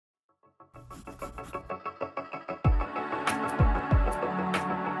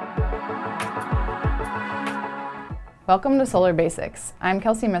Welcome to Solar Basics. I'm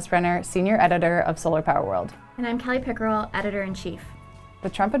Kelsey Misbrenner, Senior Editor of Solar Power World. And I'm Kelly Pickerel, Editor-in-Chief. The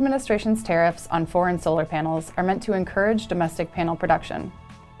Trump administration's tariffs on foreign solar panels are meant to encourage domestic panel production.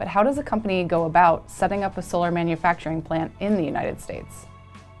 But how does a company go about setting up a solar manufacturing plant in the United States?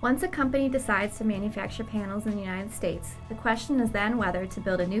 Once a company decides to manufacture panels in the United States, the question is then whether to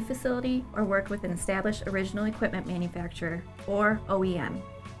build a new facility or work with an established original equipment manufacturer, or OEM.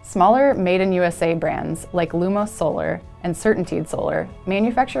 Smaller made-in-USA brands like Lumos Solar and Certainteed Solar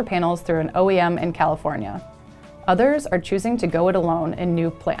manufacture panels through an OEM in California. Others are choosing to go it alone in new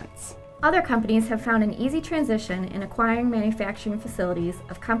plants. Other companies have found an easy transition in acquiring manufacturing facilities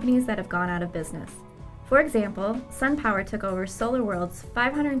of companies that have gone out of business. For example, SunPower took over SolarWorld's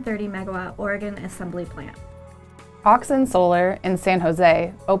 530 megawatt Oregon assembly plant. Oxen Solar in San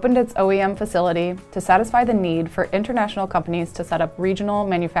Jose opened its OEM facility to satisfy the need for international companies to set up regional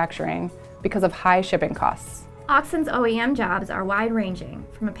manufacturing because of high shipping costs. Oxen's OEM jobs are wide-ranging,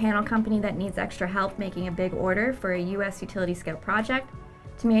 from a panel company that needs extra help making a big order for a U.S. utility-scale project,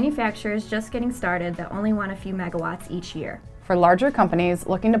 to manufacturers just getting started that only want a few megawatts each year. For larger companies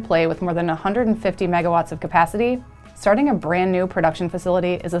looking to play with more than 150 megawatts of capacity, starting a brand new production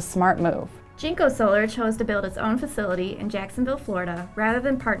facility is a smart move. Jinko Solar chose to build its own facility in Jacksonville, Florida, rather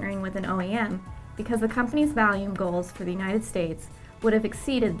than partnering with an OEM, because the company's volume goals for the United States would have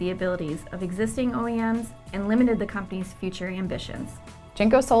exceeded the abilities of existing OEMs and limited the company's future ambitions.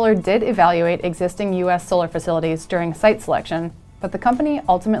 Jinko Solar did evaluate existing U.S. solar facilities during site selection, but the company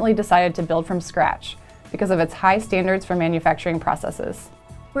ultimately decided to build from scratch because of its high standards for manufacturing processes.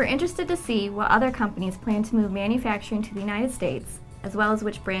 We're interested to see what other companies plan to move manufacturing to the United States, as well as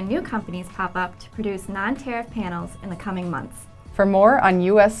which brand new companies pop up to produce non-tariff panels in the coming months. For more on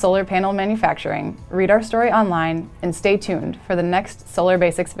U.S. solar panel manufacturing, read our story online and stay tuned for the next Solar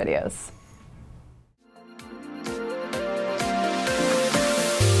Basics videos.